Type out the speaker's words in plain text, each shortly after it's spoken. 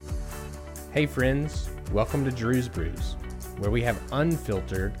Hey friends, welcome to Drew's Brews, where we have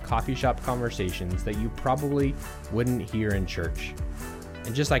unfiltered coffee shop conversations that you probably wouldn't hear in church.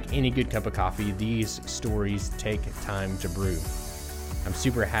 And just like any good cup of coffee, these stories take time to brew. I'm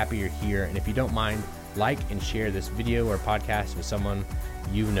super happy you're here, and if you don't mind, like and share this video or podcast with someone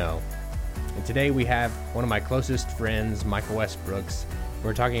you know. And today we have one of my closest friends, Michael Westbrooks.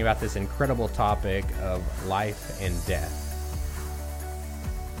 We're talking about this incredible topic of life and death.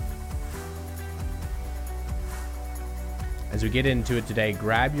 As we get into it today,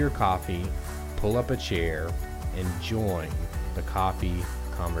 grab your coffee, pull up a chair, and join the coffee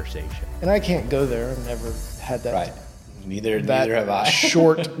conversation. And I can't go there. I've never had that. Right. Neither have I.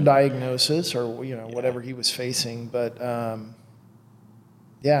 Short diagnosis or whatever he was facing. But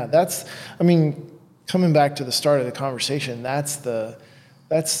coming back to the start of the conversation, that's the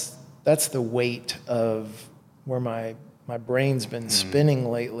weight of where my brain's been spinning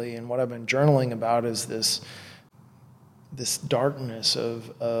lately, and what I've been journaling about is this darkness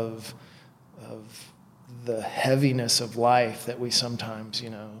of the heaviness of life that we sometimes,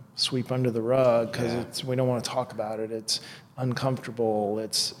 sweep under the rug because we don't want to talk about it. It's uncomfortable.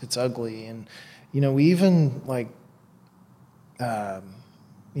 It's ugly. And, we even I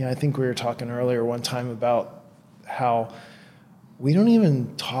think we were talking earlier one time about how we don't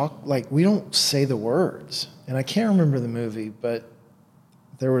even talk, we don't say the words. And I can't remember the movie, but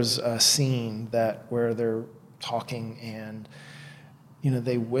there was a scene where they're talking and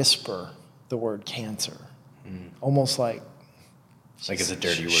they whisper the word cancer, almost like it's a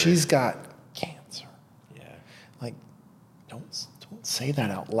dirty word. She's got cancer. Don't say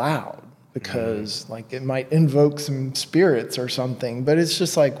that out loud because it might invoke some spirits or something. But it's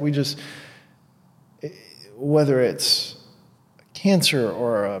just whether it's cancer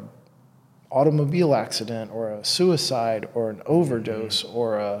or a automobile accident or a suicide or an overdose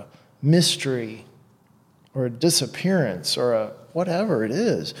or a mystery or a disappearance or a whatever it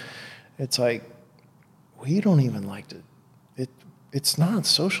is, it's we don't even like to, it's not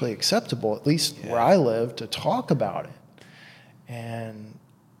socially acceptable, at least where I live, to talk about it. And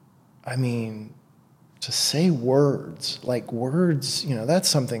to say words, that's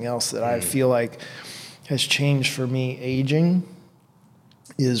something else that I feel like has changed for me aging,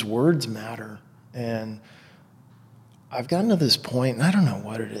 is words matter. And I've gotten to this point, and I don't know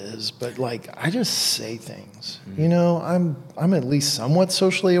what it is, but I just say things. I'm at least somewhat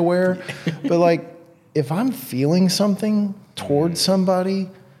socially aware, but if I'm feeling something towards somebody,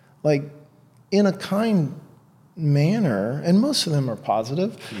 in a kind manner, and most of them are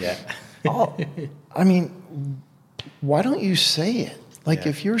positive. Yeah. Why don't you say it?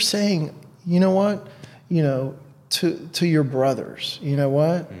 If you're saying, you know what, to your brothers, you know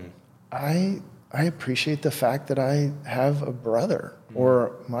what, I appreciate the fact that I have a brother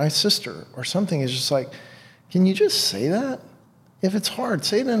or my sister or something. Is just can you just say that? If it's hard,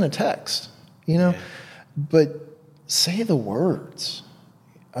 say it in a text, but say the words.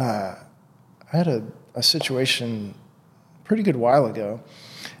 I had a situation a pretty good while ago,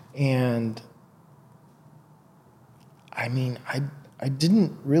 and I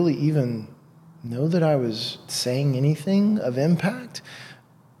didn't really even know that I was saying anything of impact.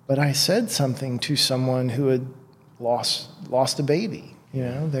 But I said something to someone who had lost a baby.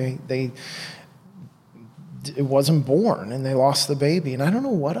 It wasn't born, and they lost the baby. And I don't know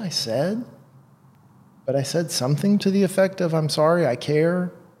what I said, but I said something to the effect of, "I'm sorry, I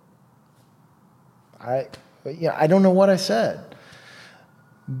care." I don't know what I said,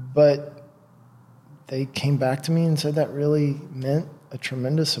 but they came back to me and said that really meant a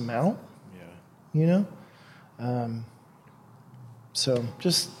tremendous amount. So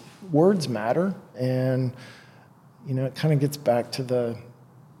just words matter, and it kind of gets back to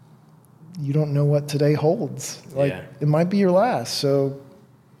you don't know what today holds. It might be your last, so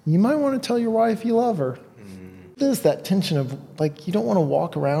you might want to tell your wife you love her. There's that tension of you don't want to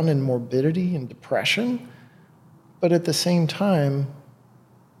walk around in morbidity and depression, but at the same time,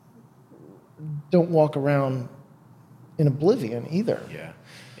 don't walk around in oblivion either. Yeah,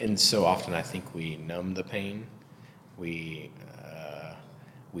 and so often I think we numb the pain.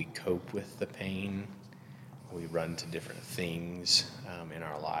 We cope with the pain. We run to different things in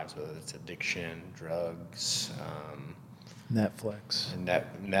our lives, whether it's addiction, drugs, Netflix,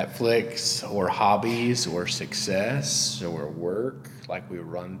 or hobbies, or success, or work. We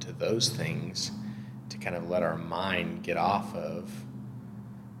run to those things to kind of let our mind get off of.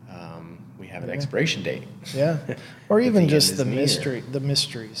 We have an expiration date. Yeah, or even just the mysteries.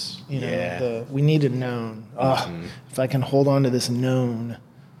 We need a known. If I can hold on to this known,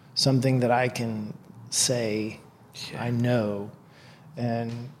 something that I can say, I know,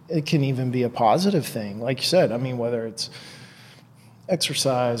 And it can even be a positive thing. Like you said, I mean, whether it's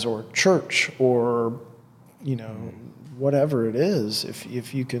exercise or church or, you know, whatever it is,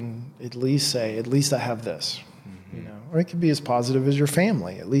 if you can at least say, at least I have this, you know, or it could be as positive as your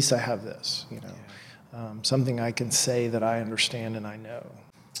family. At least I have this, you know, something I can say that I understand and I know.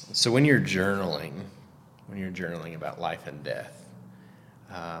 So when you're journaling about life and death,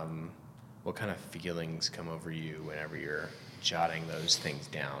 what kind of feelings come over you whenever you're jotting those things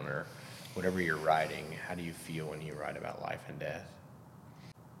down, or whatever you're writing? How do you feel when you write about life and death?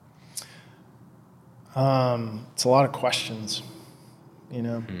 It's a lot of questions, you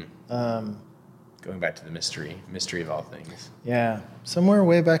know. Going back to the mystery of all things. Yeah, somewhere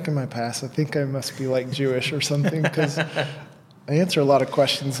way back in my past, I think I must be like Jewish or something, because I answer a lot of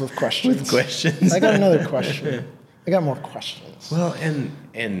questions with questions. With questions. I got another question. I got more questions. Well, and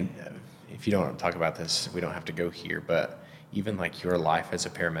if you don't want to talk about this, we don't have to go here, but even like your life as a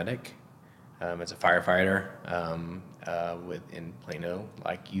paramedic, as a firefighter, in Plano,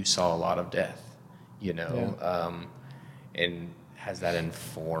 like you saw a lot of death, you know, and has that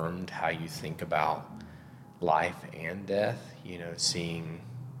informed how you think about life and death? You know, seeing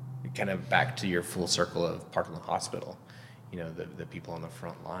kind of back to your full circle of Parkland Hospital, you know, the people on the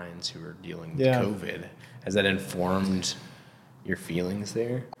front lines who are dealing with COVID. Has that informed your feelings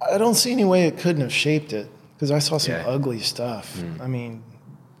there? I don't see any way it couldn't have shaped it, because I saw some ugly stuff. I mean,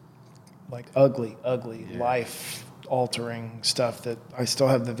 like ugly, life-altering stuff that I still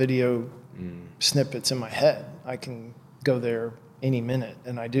have the video snippets in my head. I can go there any minute,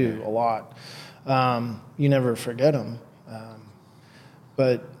 and I do a lot. You never forget them.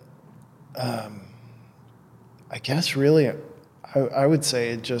 But I guess really, I would say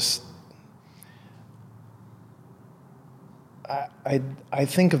it just, I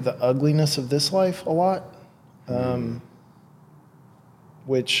think of the ugliness of this life a lot,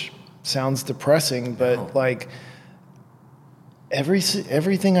 which sounds depressing, but like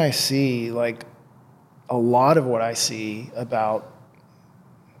everything I see, like a lot of what I see about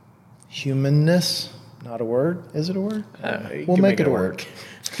humanness, not a word. Is it a word? We'll make it a word.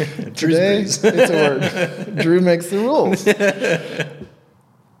 Today, it's a word. Drew makes the rules.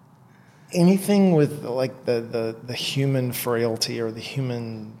 Anything with like the human frailty or the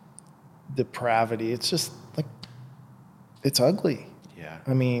human depravity, it's just like, it's ugly. Yeah.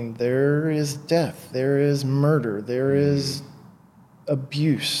 I mean, there is death, there is murder, there is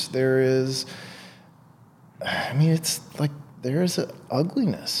abuse, there is, I mean, it's like, there is an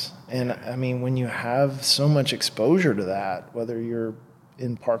ugliness. And I mean, when you have so much exposure to that, whether you're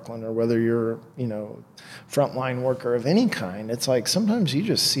in Parkland or whether you're, you know, frontline worker of any kind, it's like sometimes you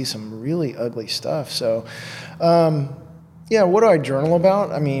just see some really ugly stuff. So, yeah, what do I journal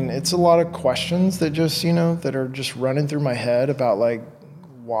about? I mean, it's a lot of questions that just, you know, that are just running through my head about like,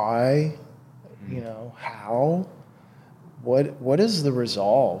 why, you know, how, what is the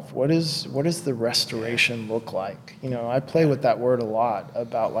resolve? What is the restoration look like? You know, I play with that word a lot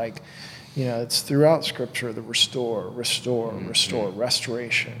about like, you know, it's throughout Scripture, the restore,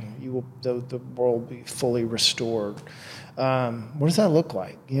 restoration. You will, the world will be fully restored. What does that look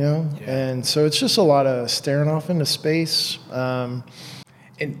like? You know, and so it's just a lot of staring off into space.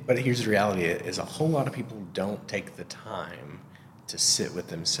 But here's the reality: is a whole lot of people don't take the time to sit with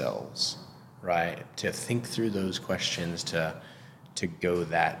themselves, right? To think through those questions, to go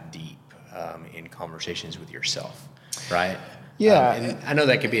that deep in conversations with yourself, right? Yeah. And I know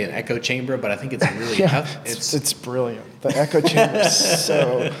that could be an echo chamber, but I think it's really tough. It's brilliant. The echo chamber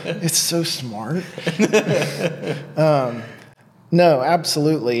is so smart. No,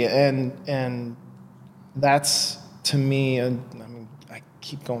 absolutely. And that's, to me, and I mean, I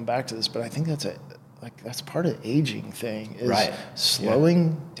keep going back to this, but I think that's part of the aging thing is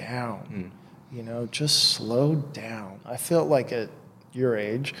slowing down. You know, just slow down. I felt like at your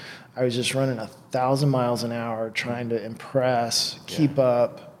age, I was just running 1,000 miles an hour, trying to impress, keep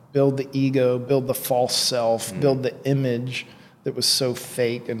up, build the ego, build the false self, build the image that was so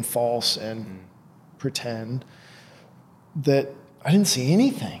fake and false and pretend, that I didn't see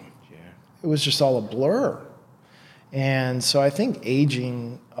anything. It was just all a blur. And so I think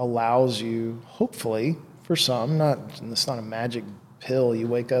aging allows you, hopefully, for some, it's not a magic pill. You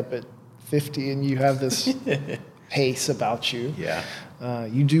wake up at 50 and you have this pace about you. Yeah.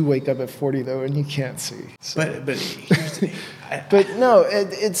 You do wake up at 40 though, and you can't see. So. But here's the thing. But no,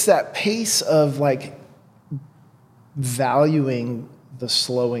 it's that pace of like valuing the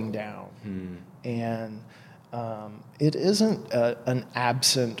slowing down, and it isn't an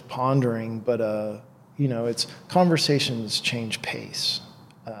absent pondering, but it's conversations change pace.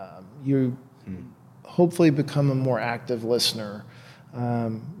 You hopefully become a more active listener.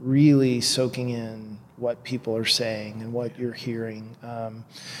 really soaking in what people are saying and what you're hearing.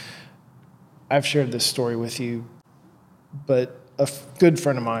 I've shared this story with you, but a good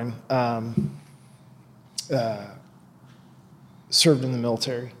friend of mine served in the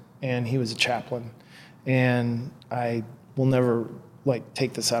military, and he was a chaplain. And I will never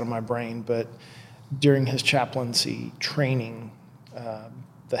take this out of my brain, but during his chaplaincy training,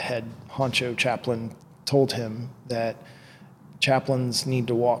 the head honcho chaplain told him that chaplains need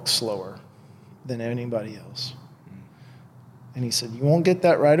to walk slower than anybody else. And he said, you won't get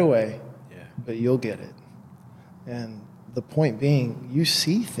that right away, but you'll get it. And the point being, you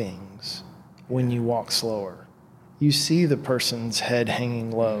see things when you walk slower. You see the person's head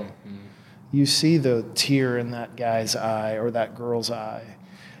hanging low. You see the tear in that guy's eye or that girl's eye.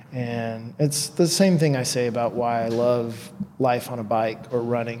 And it's the same thing I say about why I love life on a bike or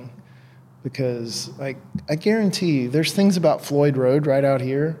running. Because I guarantee you, there's things about Floyd Road right out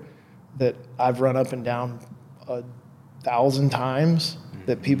here that I've run up and down 1,000 times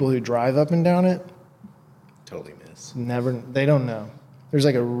that people who drive up and down it Totally miss. they don't know. There's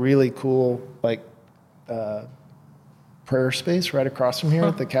a really cool prayer space right across from here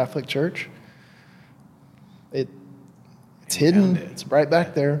at the Catholic Church. It's hidden. It's right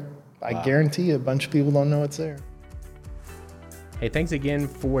back there. I guarantee you a bunch of people don't know it's there. Hey, thanks again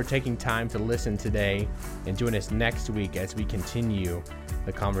for taking time to listen today, and join us next week as we continue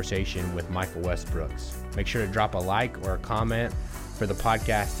the conversation with Michael Westbrooks. Make sure to drop a like or a comment for the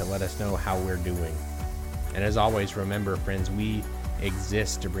podcast to let us know how we're doing. And as always, remember, friends, we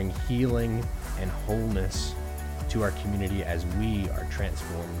exist to bring healing and wholeness to our community as we are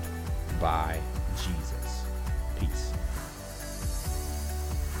transformed by Jesus.